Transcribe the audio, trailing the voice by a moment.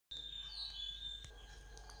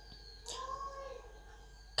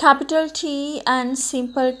capital T and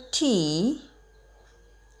simple T,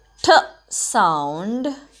 T sound.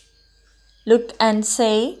 Look and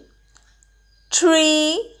say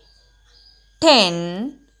tree,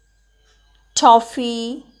 10,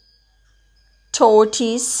 toffee,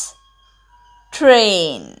 tortoise,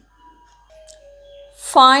 train.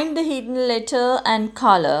 Find the hidden letter and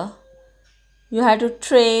color. You have to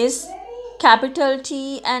trace capital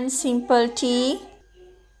T and simple T,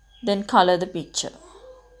 then color the picture.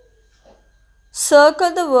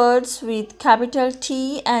 Circle the words with capital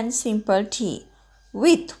T and simple T.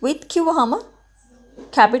 With කිව්වහම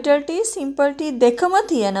capital T, simple T දෙකම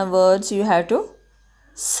තියෙන words you have to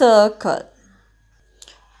circle.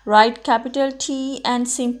 Write capital T and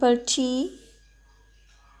simple T.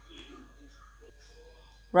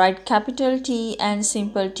 Write capital T and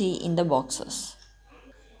simple T in the boxes.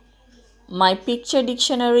 My picture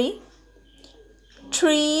dictionary.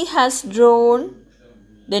 Tree has drawn.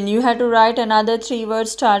 Then you have to write another 3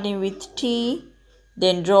 words starting with T.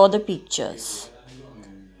 Then draw the pictures.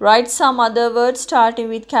 Write some other words starting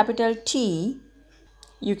with capital T.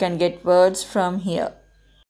 You can get words from here.